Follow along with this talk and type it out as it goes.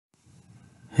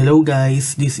Hello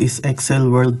guys, this is Excel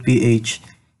World PH,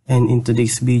 and in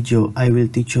today's video I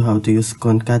will teach you how to use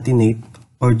concatenate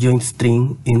or join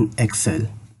string in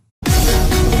Excel.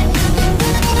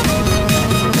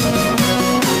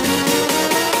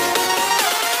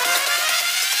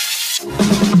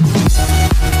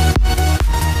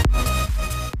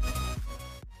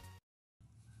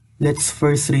 Let's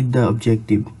first read the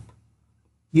objective.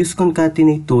 Use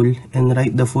concatenate tool and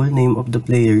write the full name of the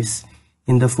players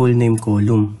in the full name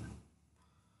column.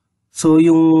 So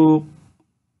yung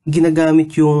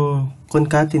ginagamit yung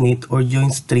concatenate or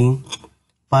join string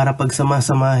para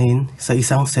pagsama-samahin sa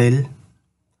isang cell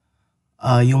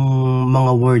yung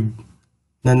mga word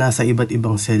na nasa iba't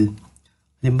ibang cell.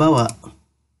 Halimbawa,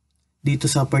 dito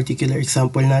sa particular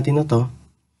example natin na to,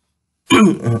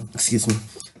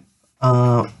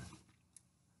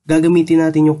 gagamitin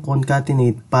natin yung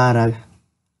concatenate para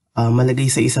malagay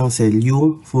sa isang cell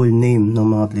yung full name ng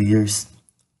mga players.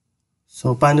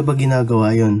 So, paano ba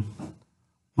ginagawa yon?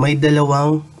 May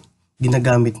dalawang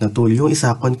ginagamit na tool. Yung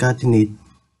isa, concatenate,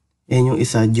 and yung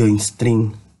isa, join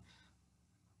string.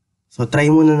 So, try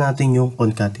muna natin yung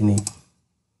concatenate.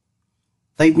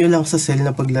 Type nyo lang sa cell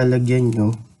na paglalagyan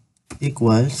nyo,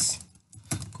 equals,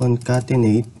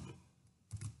 concatenate,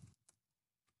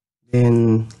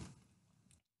 then,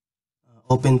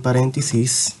 open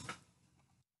parenthesis.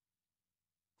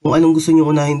 Kung anong gusto nyo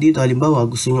unahin dito, halimbawa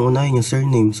gusto nyo unahin yung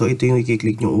surname, so ito yung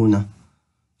i-click nyo una.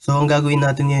 So ang gagawin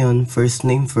natin ngayon, first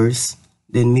name first,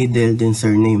 then middle, then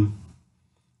surname.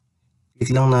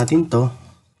 Click lang natin to,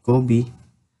 Kobe,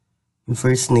 yung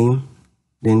first name,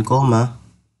 then comma,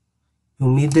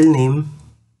 yung middle name,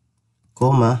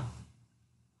 comma,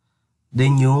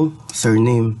 then yung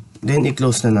surname, then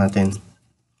i-close na natin.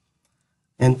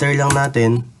 Enter lang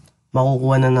natin,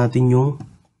 makukuha na natin yung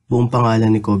buong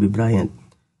pangalan ni Kobe Bryant.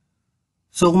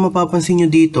 So kung mapapansin nyo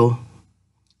dito,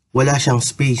 wala siyang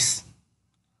space.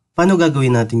 Paano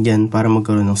gagawin natin dyan para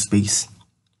magkaroon ng space?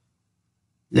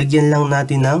 Lagyan lang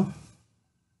natin ng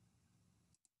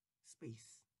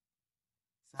space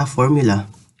sa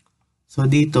formula. So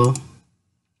dito,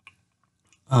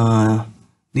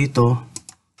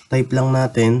 type lang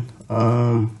natin,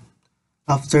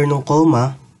 after ng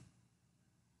comma,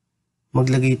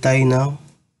 maglagay tayo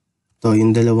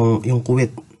ng yung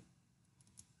quit.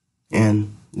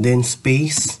 And then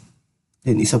space,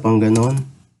 then isa pang ganon,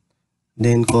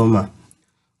 then comma.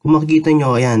 Kung makikita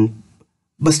nyo, ayan,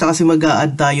 basta kasi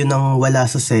mag-a-add tayo ng wala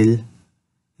sa cell,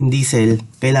 hindi cell,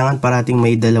 kailangan parating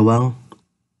may dalawang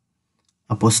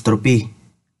apostrophe.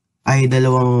 Ay,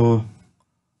 dalawang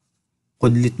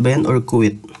kudlit ba yan or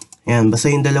quit? Ayan,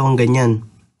 basta yung dalawang ganyan.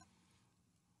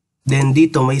 Then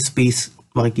dito may space,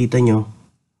 makikita nyo,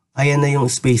 ayan na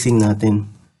yung spacing natin.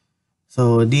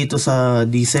 So, dito sa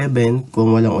D7,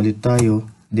 kung walang ulit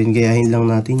tayo, then gayahin lang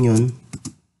natin yon.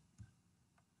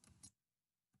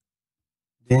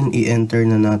 Then, i-enter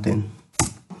na natin.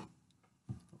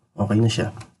 Okay na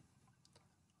siya.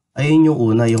 Ayun yung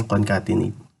una, yung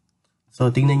concatenate. So,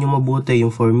 tingnan nyo mabuti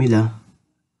yung formula.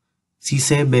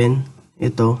 C7,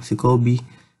 ito, si Kobe.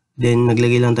 Then,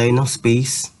 naglagay lang tayo ng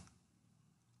space.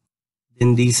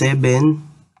 Then, D7.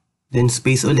 Then,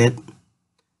 space ulit.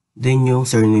 Then yung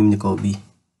surname ni Kobe.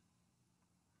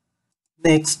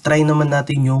 Next, try naman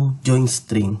natin yung join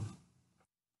string.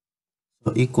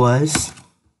 So, equals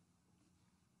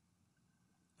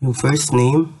yung first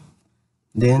name.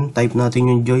 Then, type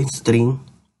natin yung join string.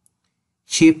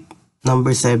 Ship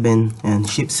number 7 and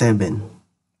ship 7.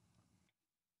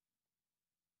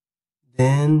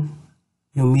 Then,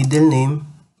 yung middle name.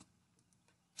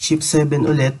 Ship 7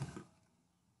 ulit.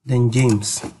 Then,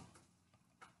 James.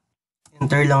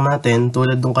 Enter lang natin,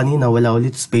 tulad nung kanina, wala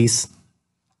ulit space.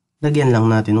 Lagyan lang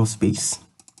natin ng space.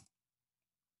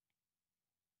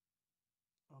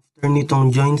 After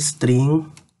nitong join string,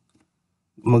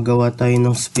 magawa tayo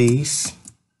ng space.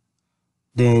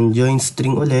 Then, join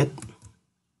string ulit.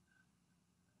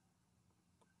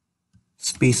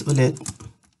 Space ulit.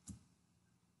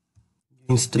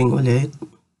 Join string ulit.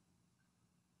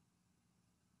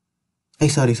 Ay,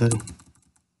 sorry.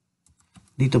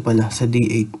 Dito pala, sa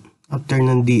D8. After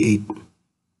ng D8.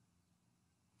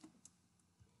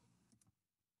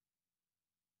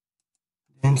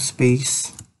 Then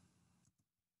space.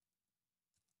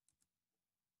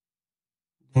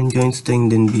 Then join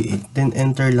string, then D8. Then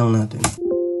enter lang natin.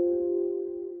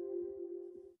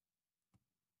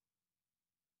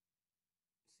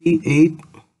 C8.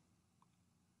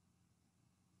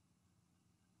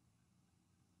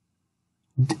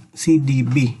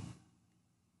 CDB.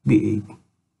 B8.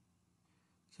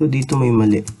 So, dito may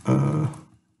mali.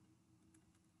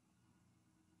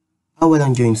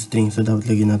 Walang join string. So, dapat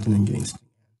lagyan natin ng join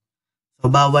string. So,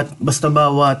 basta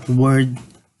bawat word,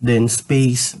 then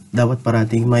space, dapat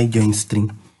parating may join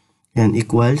string. Yan,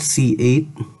 equal C8,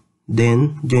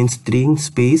 then join string,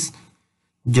 space,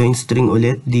 join string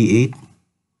ulit, D8,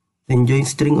 then join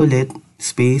string ulit,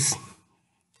 space,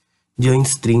 join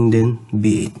string, then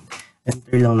B8.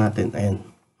 Enter lang natin. Ayan,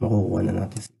 makukuha na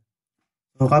natin.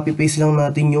 So, copy-paste lang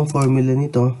natin yung formula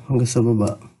nito hanggang sa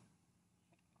baba.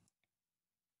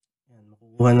 Ayan,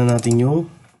 makukuha na natin yung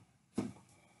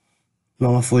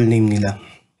mga full name nila.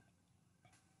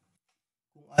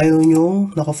 Kung ayaw nyo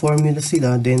naka-formula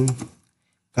sila, then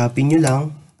copy nyo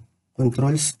lang,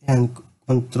 control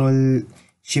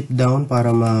shift down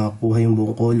para makuha yung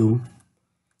buong column.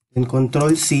 Then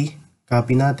control C,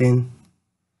 copy natin.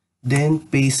 Then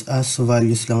paste as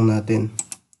values lang natin.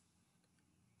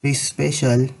 Paste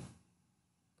special,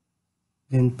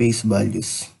 then paste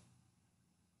values.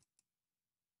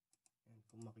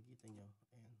 Kung makikita nyo,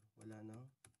 wala nang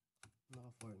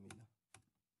naka-formula.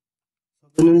 So,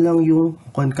 ganun lang yung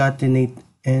concatenate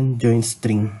and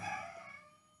joinstring.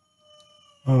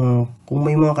 Kung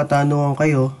may mga katanungan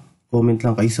kayo, comment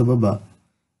lang kayo sa baba.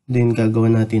 Then gagawa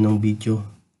natin ng video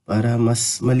para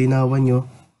mas malinawan nyo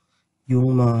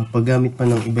yung mga paggamit pa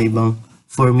ng iba-ibang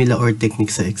formula or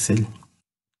technique sa Excel.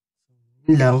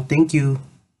 Yun lang, thank you.